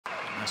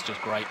That's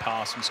just great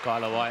pass from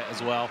Skylar White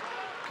as well.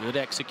 Good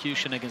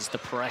execution against the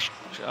pressure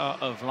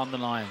of London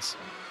Lions.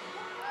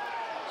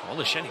 Well,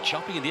 Lesheni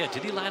jumping in the air.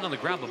 Did he land on the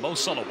ground? But Mo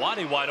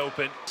Salawani wide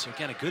open. So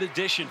again, a good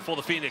addition for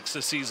the Phoenix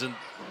this season.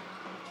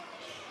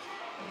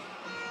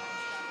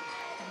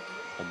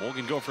 Well,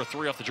 Morgan going for a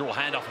three off the dribble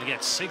handoff, and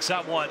again, 6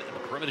 out 1. And the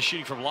perimeter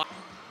shooting from line.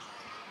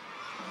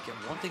 Again,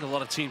 one thing a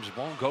lot of teams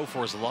won't go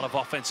for is a lot of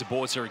offensive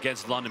boards here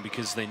against London,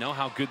 because they know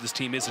how good this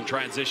team is in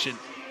transition.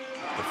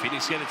 The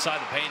Phoenix get inside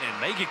the paint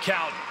and make it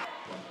count.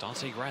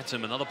 Dante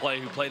Grantham, another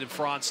player who played in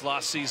France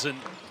last season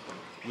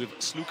with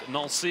Slouk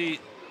Nancy.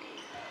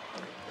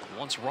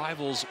 Once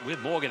rivals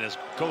with Morgan, as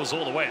goes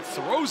all the way and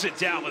throws it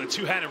down with a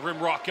two-handed rim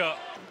rocker.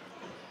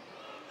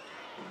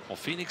 Well,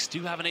 Phoenix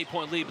do have an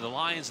 8-point lead, but the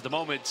Lions at the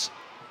moment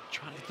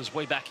trying to get this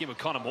way back in with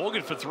Connor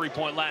Morgan for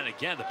three-point land.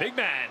 Again, the big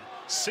man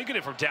sinking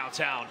it from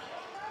downtown.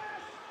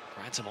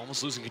 Grantham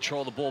almost losing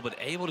control of the ball, but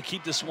able to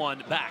keep this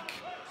one back.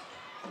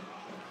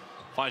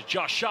 Finds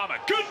Josh Sharma.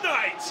 Good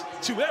night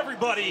to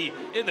everybody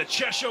in the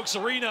Cheshire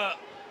Arena.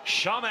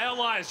 Sharma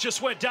Airlines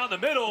just went down the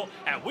middle,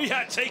 and we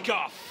had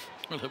takeoff.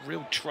 Well, a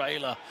real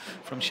trailer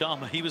from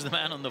Sharma. He was the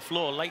man on the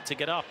floor, late to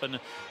get up, and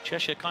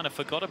Cheshire kind of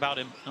forgot about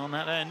him on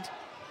that end.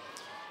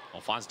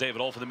 Well, finds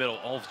David Olf in the middle.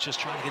 Olf just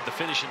trying to get the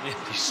finish, and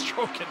he's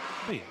stroking.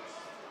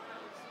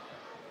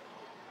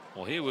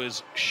 Well, here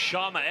was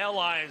Sharma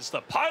Airlines,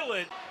 the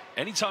pilot.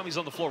 Anytime he's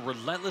on the floor,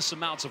 relentless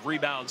amounts of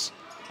rebounds.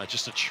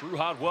 Just a true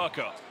hard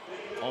worker.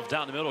 Olf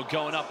down the middle,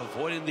 going up,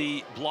 avoiding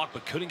the block,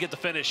 but couldn't get the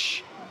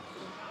finish.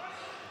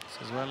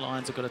 This is where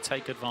Lions have got to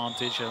take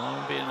advantage. They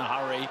won't be in a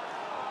hurry.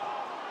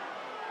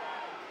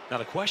 Now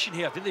the question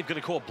here, I think they're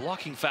going to call a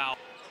blocking foul.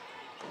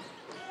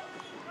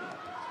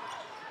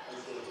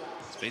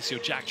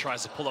 Spacio Jack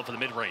tries to pull up for the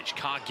mid-range,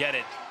 can't get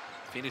it.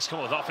 Phoenix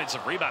coming with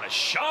offensive rebound.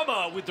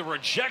 Sharma with the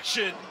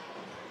rejection.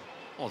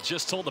 Well,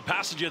 just told the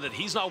passenger that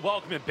he's not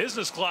welcome in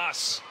business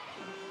class.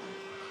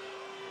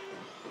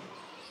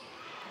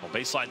 Well,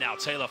 baseline now,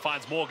 Taylor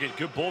finds Morgan.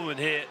 Good ball movement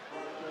here.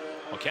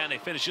 Well, can they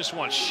finish this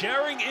one?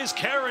 Sharing is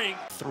caring.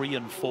 3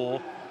 and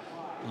 4.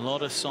 A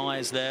lot of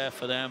size there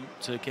for them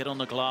to get on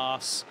the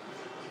glass.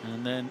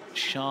 And then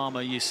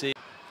Sharma, you see.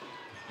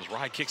 As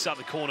Ryan kicks out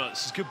the corner.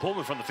 This is good ball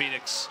movement from the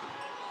Phoenix.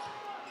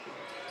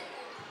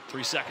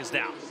 3 seconds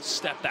now.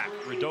 Step back.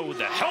 Rideau with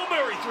the Hail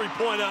Mary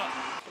three-pointer.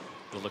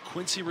 The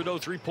LaQuincy Rideau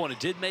three-pointer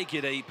did make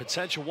it a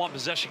potential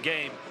one-possession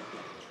game.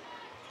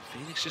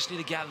 Phoenix just need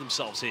to gather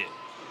themselves here.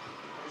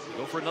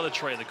 Go for another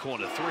tray in the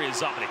corner. 3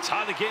 is up, and they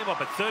tie the game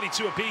up at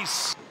 32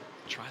 apiece.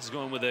 Tries to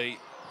go in with a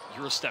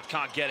Euro step,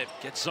 can't get it.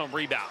 Gets some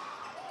rebound.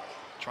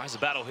 Tries to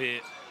battle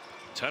here.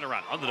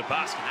 Turnaround under the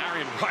basket.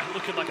 Arian Wright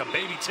looking like a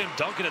baby Tim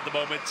Duncan at the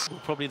moment.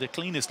 Probably the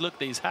cleanest look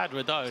that he's had,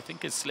 Rideau. I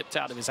think it's slipped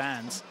out of his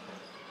hands.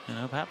 You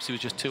know, perhaps he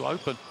was just too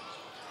open.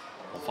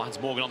 Well, finds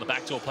Morgan on the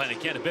backdoor playing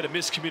again. A bit of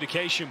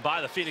miscommunication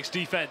by the Phoenix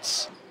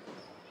defense.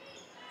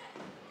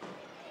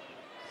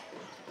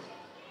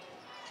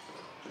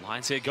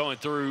 Lions here going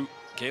through.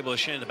 Gable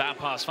Lesheni in the back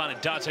pass, finding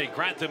Dante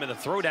Grantham in the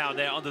throwdown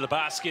there under the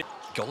basket.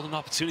 Golden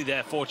opportunity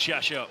there for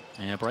Cheshire.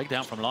 Yeah,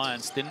 breakdown from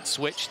Lions. Didn't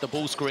switch the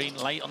ball screen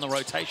late on the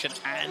rotation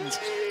and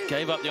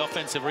gave up the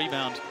offensive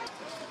rebound.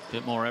 A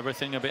bit more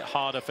everything, a bit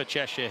harder for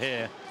Cheshire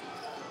here.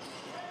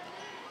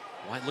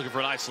 White looking for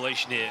an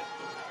isolation here.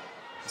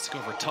 Let's go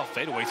for a tough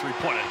fadeaway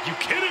three-pointer. You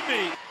kidding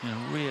me? You know,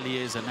 really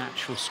is a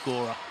natural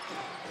scorer.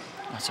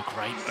 That's a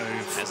great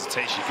move.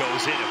 Hesitation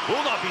goes in. It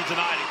will not be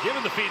denied. And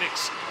giving the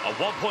Phoenix a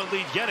 1-point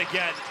lead yet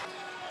again.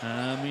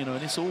 You know,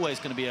 and it's always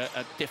going to be a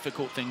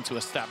difficult thing to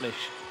establish.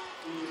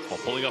 Well,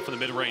 pulling up for the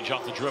mid-range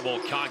off the dribble.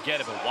 Can't get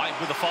it, but White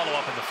with the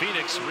follow-up. And the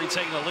Phoenix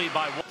retaking the lead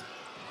by 1.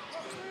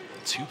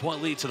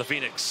 2-point lead to the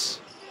Phoenix.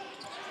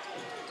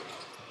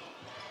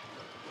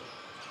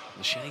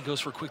 Lesheni goes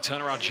for a quick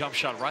turnaround jump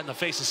shot right in the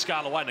face of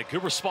Skylar White. And a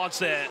good response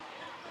there.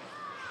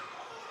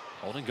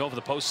 Holding go for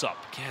the post-up.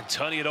 Again,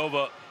 turning it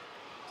over.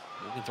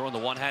 Morgan throwing the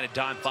one-handed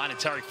dime, finding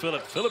Tarek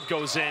Phillip. Phillip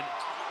goes in.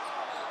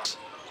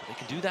 They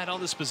can do that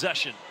on this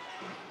possession.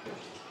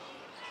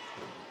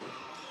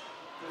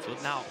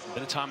 Phillip now, a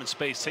bit of time and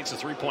space, takes a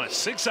three-pointer.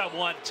 6 out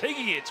 1,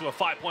 taking it to a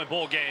 5-point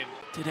ball game.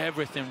 Did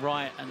everything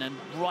right, and then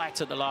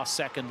right at the last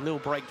second, little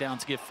breakdown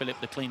to give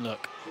Phillip the clean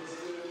look.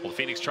 Well, the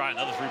Phoenix try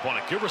another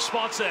three-pointer. Good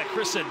response there.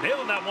 Christen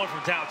nailing that one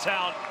from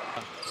downtown.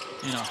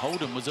 You know,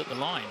 Holden was at the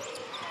line.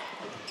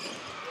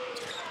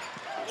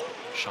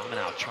 Sharma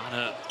now trying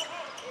to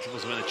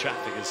dribbles away the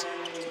traffic as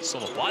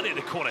sort of wide in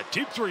the corner.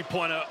 Deep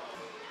three-pointer.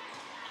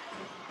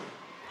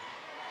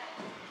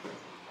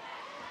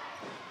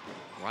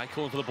 Right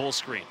calling for the ball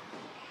screen.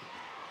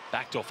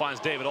 Backdoor finds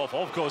David Olf.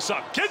 Olf goes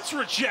up, gets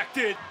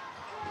rejected.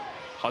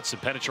 Hudson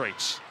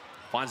penetrates,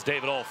 finds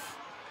David Olf.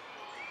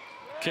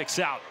 Kicks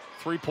out,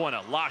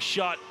 three-pointer, last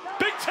shot.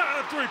 Big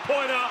time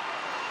three-pointer.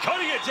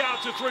 Cutting it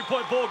down to a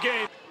three-point ball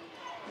game.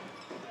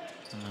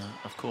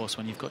 Of course,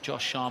 when you've got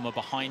Josh Sharma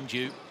behind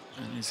you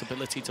and his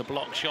ability to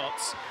block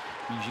shots,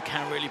 means you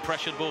can't really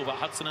pressure the ball, but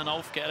Hudson and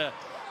Olf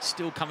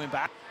still coming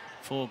back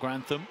for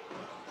Grantham.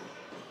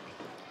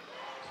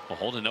 Well,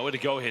 Holden nowhere to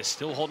go here,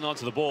 still holding on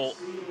to the ball.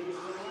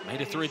 Made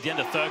it through at the end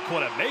of third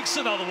quarter. Makes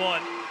another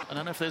one. I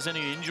don't know if there's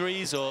any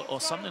injuries or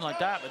something like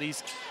that, but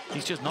he's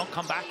just not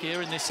come back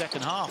here in this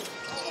second half.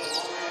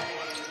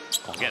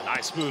 Again,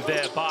 nice move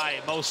there by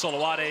Mo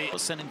Solowade.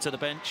 Sent him to the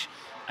bench,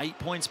 8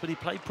 points, but he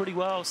played pretty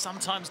well.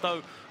 Sometimes,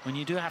 though, when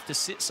you do have to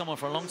sit someone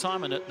for a long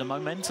time and the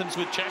momentum's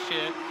with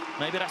Cheshire,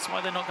 maybe that's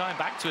why they're not going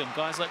back to him.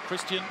 Guys like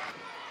Christian.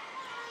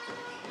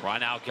 Right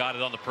now,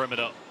 guarded on the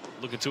perimeter,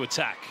 looking to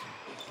attack.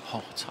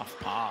 Oh, tough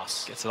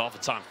pass. Gets it off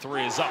at time.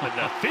 3 is up, and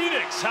the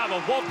Phoenix have a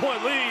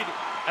 1-point lead.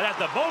 And at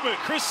the moment,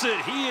 Christian,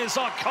 he is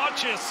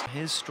unconscious.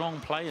 His strong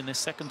play in this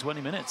second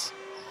 20 minutes.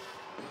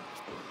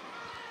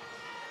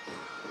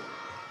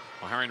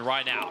 Herring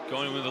right now,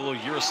 going with a little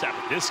Euro step.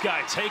 This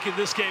guy taking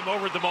this game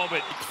over at the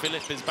moment.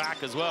 Phillip is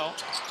back as well.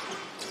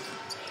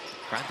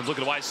 Grantham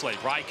looking to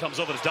isolate. Wright comes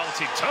over to double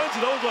team, turns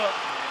it over.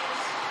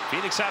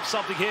 Phoenix have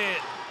something here.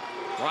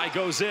 Wright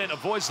goes in,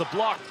 avoids the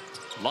block.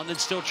 London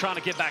still trying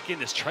to get back in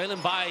this,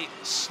 trailing by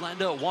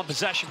slender, 1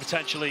 possession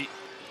potentially.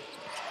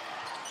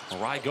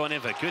 Wright going in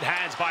for good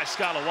hands by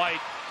Skylar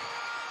White.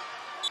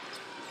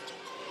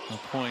 No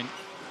point.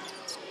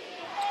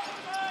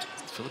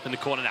 Phillip in the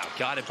corner now,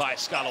 guarded by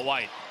Skylar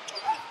White.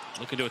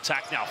 Looking to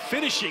attack now,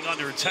 finishing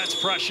under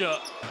intense pressure.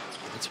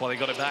 That's why they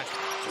got it back.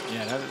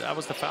 Yeah, that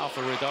was the foul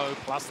for Rideau,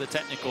 plus the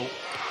technical.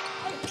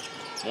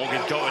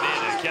 Morgan going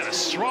in, again, a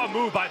strong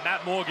move by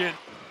Matt Morgan.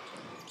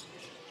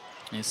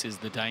 This is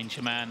the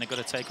danger man. They've got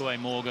to take away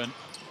Morgan.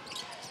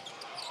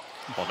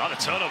 Well, not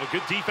a turnover.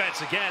 Good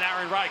defense again.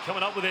 Aaron Wright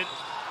coming up with it.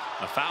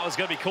 A foul is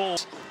going to be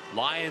called.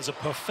 Lions a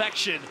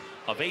perfection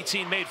of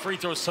 18 made free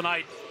throws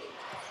tonight.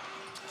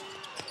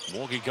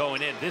 Morgan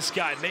going in. This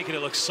guy making it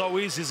look so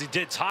easy as he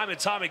did time and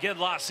time again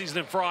last season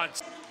in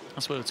France.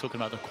 That's what we're talking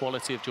about, the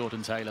quality of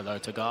Jordan Taylor, though,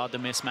 to guard the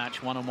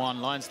mismatch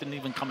one-on-one. Lions didn't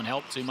even come and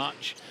help too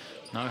much.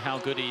 Know how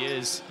good he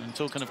is. And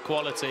talking of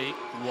quality,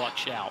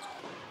 watch out.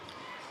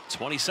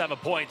 27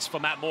 points for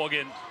Matt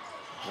Morgan.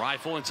 Wright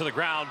falling to the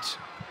ground.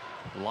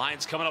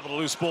 Lions coming up with a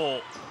loose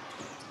ball.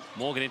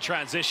 Morgan in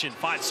transition,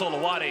 finds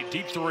Solowade,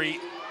 deep 3,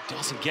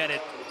 doesn't get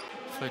it.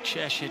 For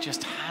Cheshire,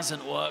 just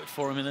hasn't worked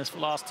for him in this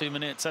last 2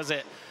 minutes, has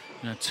it?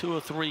 2 or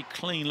 3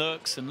 clean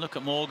looks, and look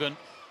at Morgan.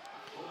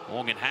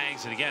 Morgan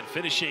hangs, and again,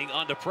 finishing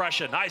under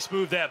pressure. Nice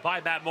move there by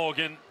Matt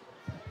Morgan.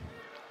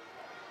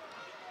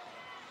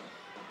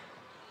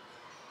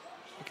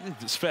 I think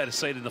it's fair to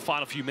say that in the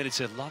final few minutes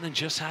here, London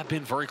just have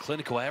been very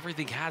clinical.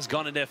 Everything has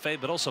gone in their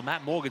favor, but also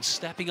Matt Morgan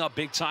stepping up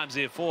big times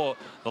here for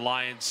the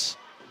Lions.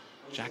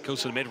 Jack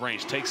goes to the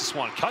mid-range, takes this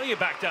one, cutting it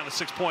back down to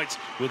 6 points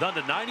with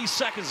under 90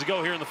 seconds to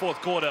go here in the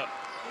fourth quarter.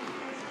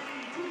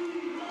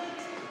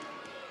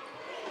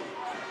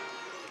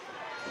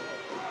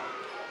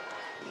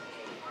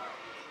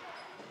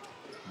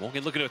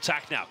 Morgan looking to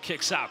attack now,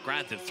 kicks out,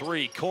 Grantham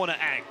 3, corner,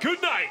 and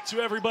good night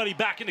to everybody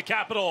back in the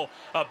Capitol.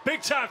 A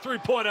big-time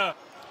 3-pointer.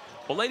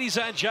 Well, ladies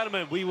and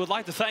gentlemen, we would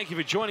like to thank you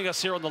for joining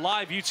us here on the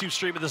live YouTube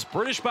stream of this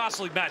British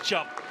Basketball League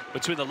matchup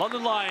between the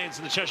London Lions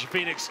and the Cheshire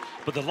Phoenix.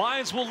 But the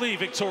Lions will leave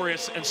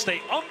victorious and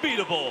stay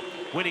unbeatable,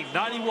 winning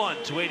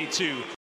 91-82.